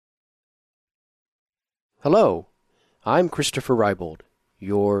Hello, I'm Christopher Rybold,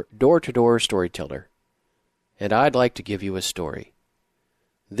 your door-to-door storyteller, and I'd like to give you a story.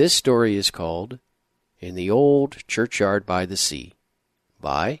 This story is called In the Old Churchyard by the Sea,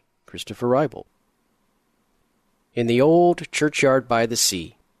 by Christopher Rybold. In the Old Churchyard by the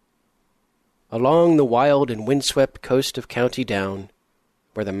Sea. Along the wild and windswept coast of County Down,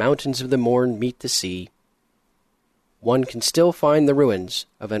 where the mountains of the Mourne meet the sea, one can still find the ruins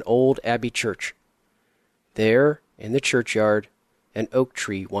of an old abbey church. There, in the churchyard, an oak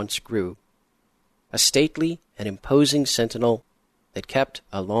tree once grew, a stately and imposing sentinel that kept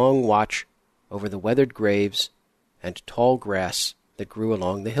a long watch over the weathered graves and tall grass that grew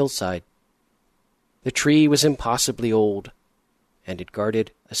along the hillside. The tree was impossibly old, and it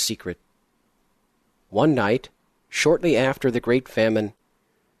guarded a secret. One night, shortly after the great famine,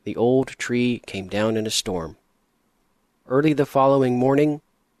 the old tree came down in a storm. Early the following morning,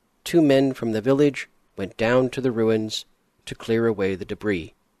 2 men from the village went down to the ruins to clear away the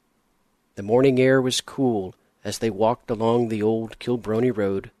debris. The morning air was cool as they walked along the old Kilbrony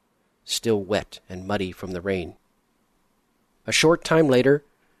road, still wet and muddy from the rain. A short time later,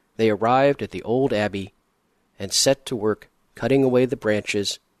 they arrived at the old abbey and set to work cutting away the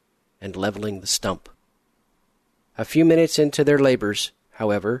branches and leveling the stump. A few minutes into their labors,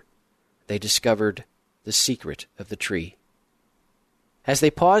 however, they discovered the secret of the tree. As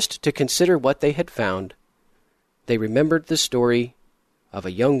they paused to consider what they had found, they remembered the story of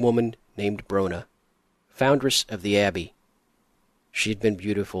a young woman named Brona, foundress of the abbey. She had been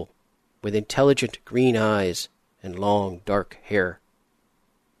beautiful, with intelligent green eyes and long dark hair.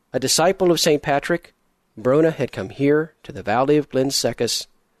 A disciple of St. Patrick, Brona had come here to the valley of Glen Secus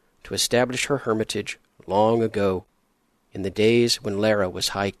to establish her hermitage long ago, in the days when Lara was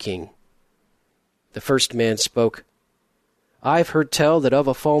High King. The first man spoke. "I've heard tell that of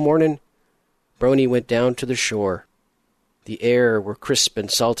a fall morning, Brony went down to the shore. The air were crisp and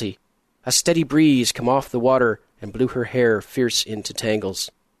salty. A steady breeze come off the water and blew her hair fierce into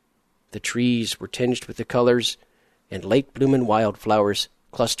tangles. The trees were tinged with the colors, and late-bloomin' wildflowers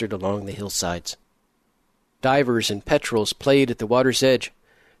clustered along the hillsides. Divers and petrels played at the water's edge.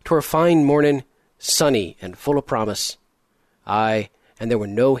 'Twere a fine morning, sunny and full of promise. Aye, and there were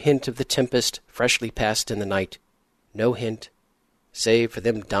no hint of the tempest freshly passed in the night. No hint, save for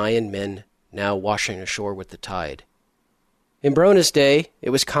them dying men now washing ashore with the tide. In Brona's day, it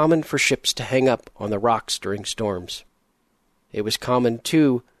was common for ships to hang up on the rocks during storms. It was common,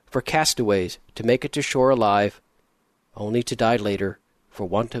 too, for castaways to make it to shore alive, only to die later for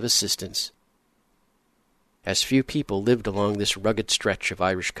want of assistance. As few people lived along this rugged stretch of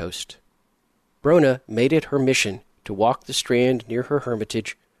Irish coast, Brona made it her mission to walk the strand near her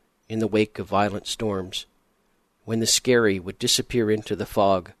hermitage in the wake of violent storms, when the skerry would disappear into the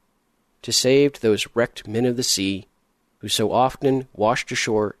fog, to save those wrecked men of the sea who so often washed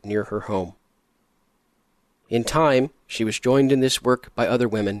ashore near her home. In time, she was joined in this work by other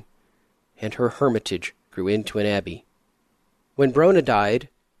women, and her hermitage grew into an abbey. When Brona died,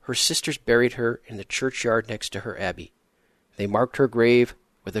 her sisters buried her in the churchyard next to her abbey. They marked her grave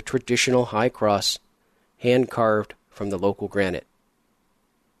with a traditional high cross, hand-carved from the local granite.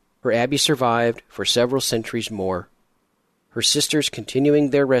 Her abbey survived for several centuries more, her sisters continuing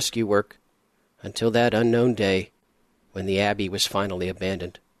their rescue work until that unknown day when the abbey was finally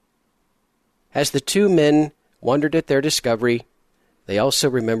abandoned. As the 2 men wondered at their discovery, they also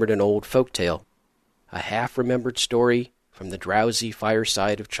remembered an old folk tale, a half-remembered story from the drowsy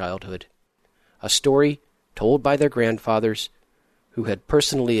fireside of childhood, a story told by their grandfathers who had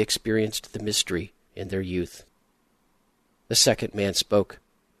personally experienced the mystery in their youth. The second man spoke.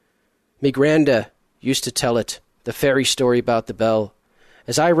 "Me granda used to tell it, the fairy story about the bell.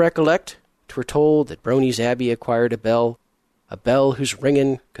 As I recollect, 'twere told that Brony's abbey acquired a bell whose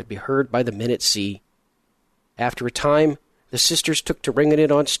ringing could be heard by the men at sea. After a time, the sisters took to ringing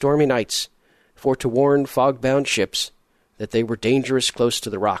it on stormy nights, for to warn fog-bound ships that they were dangerous close to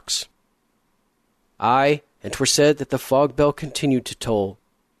the rocks. Aye, and 'twere said that the fog bell continued to toll,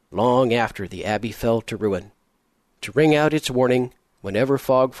 long after the abbey fell to ruin, to ring out its warning whenever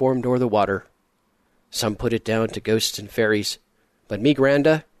fog formed o'er the water. Some put it down to ghosts and fairies, but me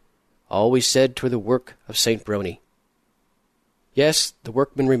granda always said 'twere the work of St. Brony." Yes, the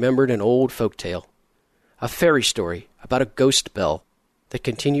workman remembered an old folk tale, a fairy story about a ghost bell that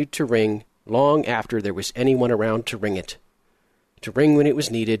continued to ring long after there was anyone around to ring it, to ring when it was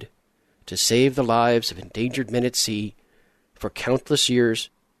needed, to save the lives of endangered men at sea for countless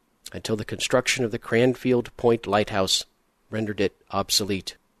years until the construction of the Cranfield Point Lighthouse rendered it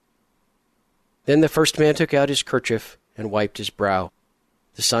obsolete. Then the first man took out his kerchief and wiped his brow.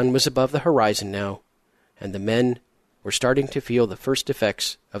 The sun was above the horizon now, and the men were starting to feel the first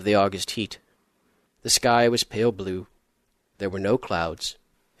effects of the August heat. The sky was pale blue, there were no clouds,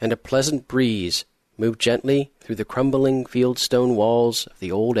 and a pleasant breeze moved gently through the crumbling fieldstone walls of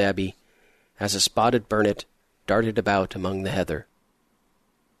the old abbey as a spotted burnet darted about among the heather.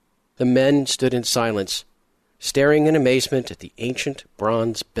 The men stood in silence, staring in amazement at the ancient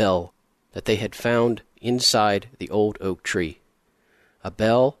bronze bell that they had found inside the old oak tree, a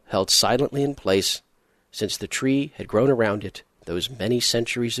bell held silently in place since the tree had grown around it those many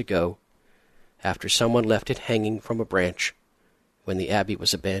centuries ago, after someone left it hanging from a branch when the abbey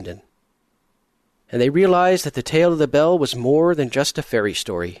was abandoned. And they realized that the tale of the bell was more than just a fairy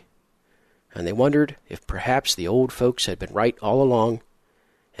story, and they wondered if perhaps the old folks had been right all along,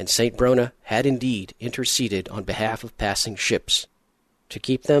 and St. Brona had indeed interceded on behalf of passing ships, to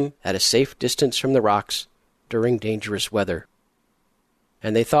keep them at a safe distance from the rocks during dangerous weather.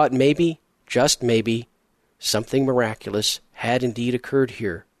 And they thought maybe, just maybe, something miraculous had indeed occurred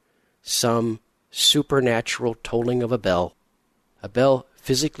here, some supernatural tolling of a bell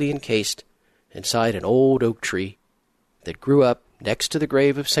physically encased inside an old oak tree that grew up next to the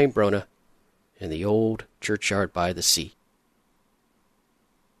grave of St. Brona in the old churchyard by the sea.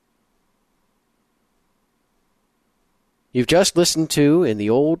 You've just listened to In the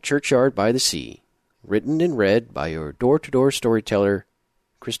Old Churchyard by the Sea, written and read by your door-to-door storyteller,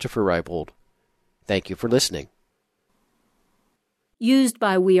 Christopher Rybold. Thank you for listening. Used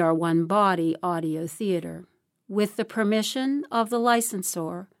by We Are One Body Audio Theater, with the permission of the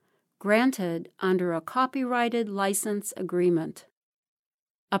licensor, granted under a copyrighted license agreement.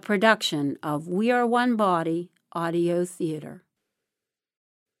 A production of We Are One Body Audio Theater.